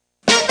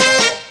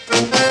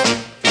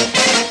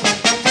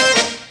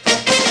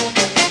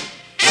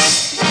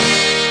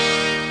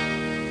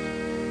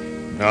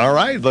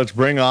right, let's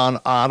bring on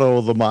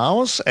Otto the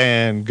Mouse,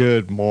 and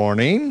good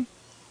morning.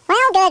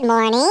 Well, good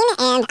morning,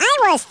 and I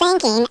was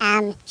thinking,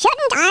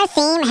 shouldn't our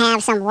theme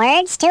have some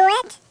words to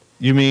it?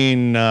 You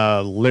mean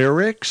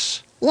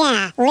lyrics?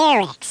 Yeah,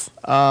 lyrics.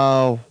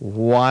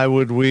 Why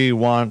would we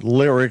want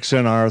lyrics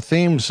in our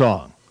theme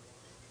song?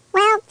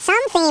 Well,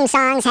 some theme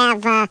songs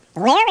have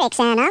lyrics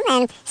in them,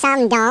 and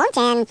some don't,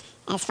 and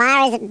as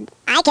far as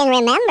I can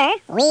remember,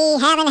 we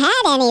haven't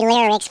had any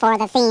lyrics for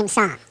the theme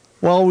song.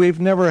 Well, we've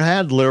never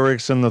had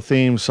lyrics in the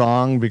theme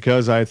song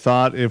because I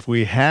thought if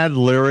we had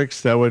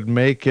lyrics, that would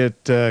make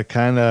it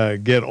kind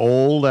of get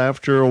old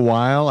after a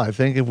while. I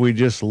think if we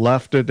just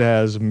left it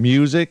as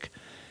music,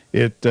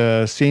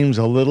 it seems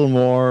a little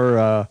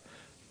more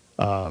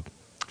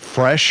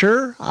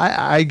fresher,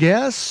 I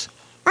guess.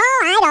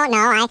 Oh, I don't know.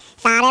 I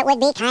thought it would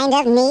be kind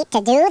of neat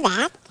to do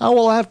that. Oh,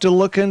 we'll have to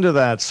look into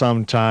that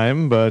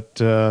sometime, but,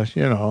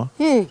 you know.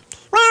 Well,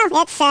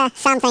 it's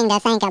something to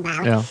think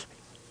about. Yeah.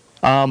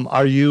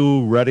 Are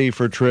you ready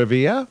for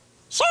trivia?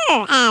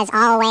 Sure, as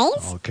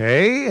always.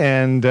 Okay,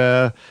 and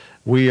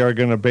we are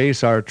going to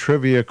base our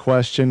trivia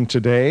question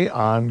today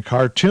on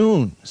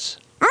cartoons.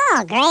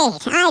 Oh,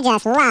 great. I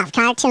just love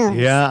cartoons.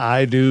 Yeah,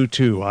 I do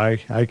too. I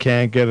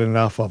can't get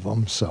enough of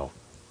them, so.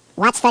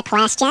 What's the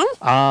question?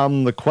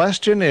 The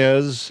question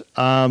is,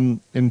 in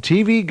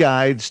TV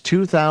Guide's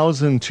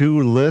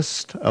 2002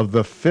 list of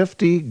the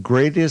 50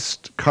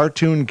 greatest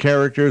cartoon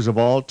characters of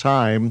all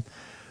time,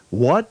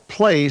 what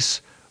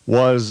place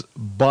was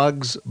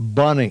Bugs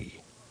Bunny?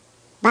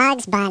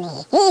 Bugs Bunny.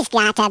 He's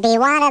got to be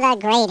one of the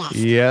greatest.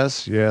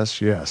 Yes,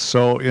 yes, yes.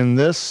 So in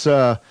this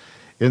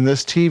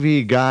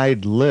TV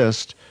Guide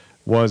list,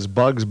 was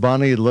Bugs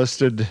Bunny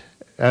listed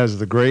as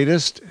the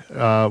greatest?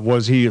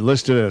 Was he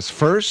listed as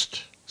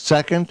first,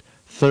 second,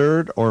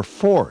 third, or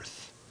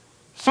fourth?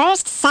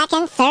 First,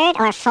 second, third,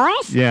 or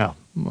fourth? Yeah.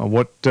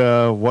 What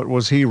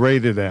was he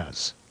rated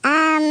as?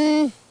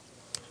 I'll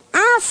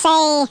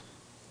say,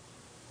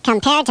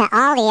 compared to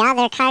all the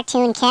other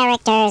cartoon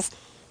characters,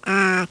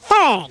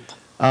 third.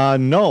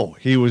 No,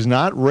 he was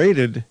not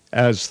rated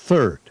as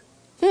third.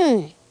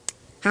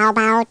 How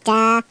about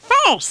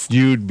first?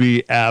 You'd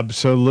be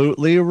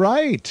absolutely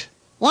right.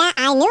 Yeah,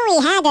 I knew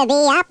he had to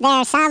be up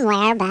there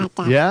somewhere,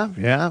 but...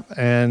 Yeah.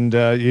 And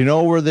you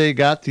know where they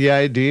got the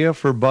idea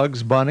for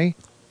Bugs Bunny?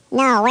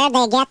 No, where'd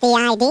they get the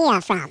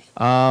idea from?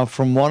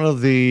 From one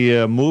of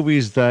the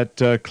movies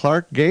that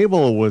Clark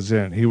Gable was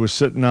in. He was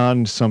sitting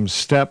on some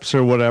steps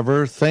or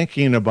whatever,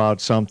 thinking about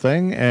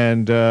something,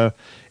 and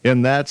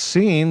in that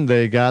scene,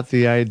 they got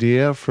the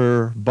idea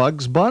for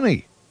Bugs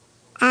Bunny.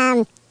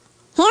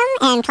 Him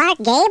and Clark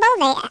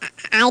Gable,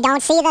 I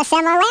don't see the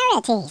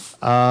similarities.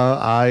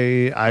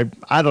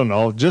 I don't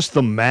know. Just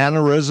the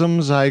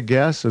mannerisms, I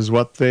guess, is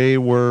what they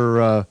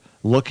were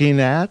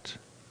looking at.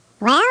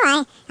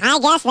 Well, I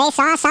guess they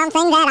saw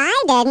something that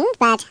I didn't,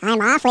 but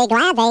I'm awfully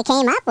glad they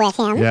came up with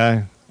him.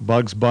 Yeah,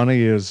 Bugs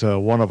Bunny is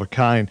one of a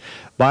kind.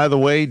 By the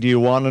way, do you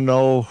want to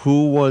know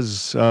who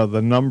was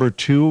the number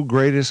 2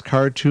 greatest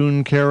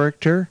cartoon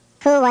character?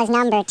 Who was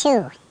number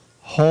 2?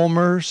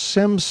 Homer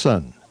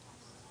Simpson.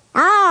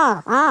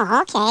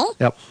 Oh,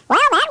 okay. Yep. Well,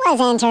 that was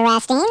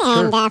interesting,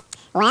 and, well,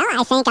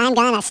 I think I'm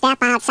going to step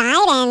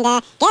outside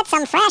and get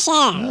some fresh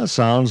air.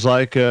 Sounds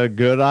like a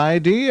good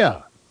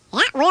idea.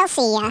 Yeah, we'll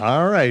see ya.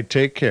 All right,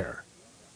 take care.